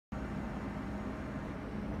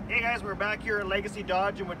Hey guys, we're back here at Legacy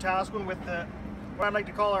Dodge in Wetaskiwin with what I'd like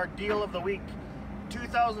to call our deal of the week.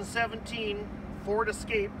 2017 Ford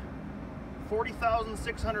Escape,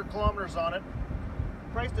 40,600 kilometers on it,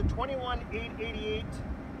 priced at $21,888.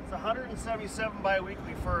 It's $177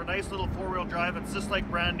 bi-weekly for a nice little four-wheel drive. It's just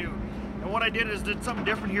like brand new. And what I did is did something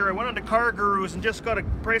different here. I went onto Car Gurus and just got a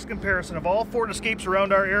price comparison of all Ford Escapes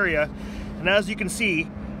around our area. And as you can see,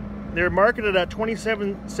 they're marketed at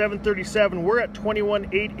 $27,737. We're at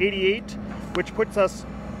 $21,888, which puts us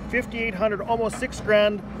 $5,800, almost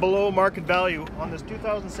 $6,000 below market value on this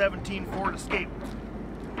 2017 Ford Escape.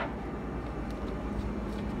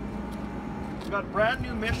 We've got brand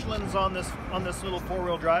new Michelins on this little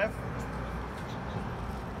four-wheel drive.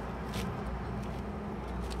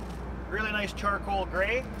 Really nice charcoal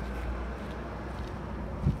gray.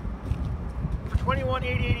 For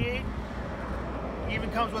 $21,888.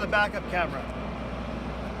 Even comes with a backup camera.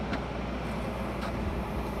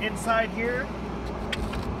 Inside here,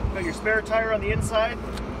 got your spare tire on the inside.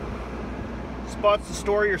 Spots to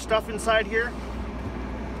store your stuff inside here.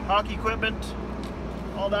 Hockey equipment,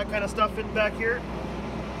 all that kind of stuff in back here.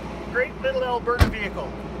 Great little Alberta vehicle.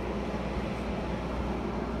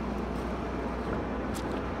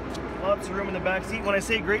 Lots of room in the back seat. When I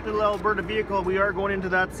say great little Alberta vehicle, we are going into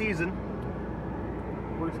that season.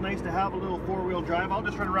 It's nice to have a little four-wheel drive. I'll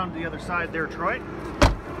just run around to the other side there, Troy.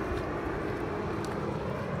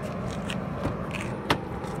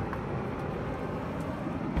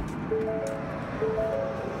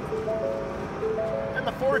 And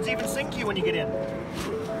the Fords even sink you when you get in.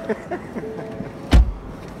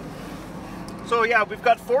 So yeah, we've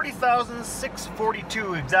got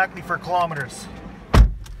 40,642 exactly for kilometers.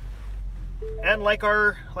 And like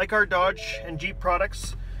our Dodge and Jeep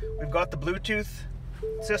products, we've got the Bluetooth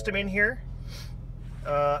system in here,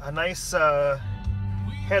 a nice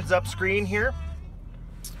heads-up screen here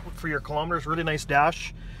for your kilometers, really nice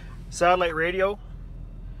dash, satellite radio,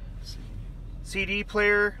 CD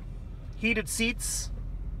player, heated seats.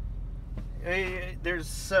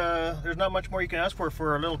 There's not much more you can ask for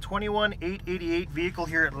a little $21,888 vehicle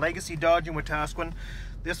here at Legacy Dodge in Wetaskiwin.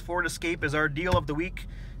 This Ford Escape is our deal of the week.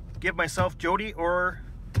 Give myself, Jody, or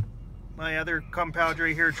my other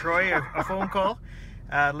compadre here, Troy, a phone call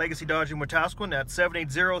at Legacy Dodge in Wetaskiwin at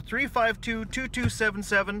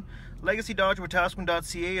 780-352-2277.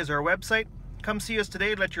 LegacyDodgeWetaskiwin.ca is our website. Come see us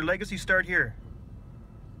today. Let your legacy start here.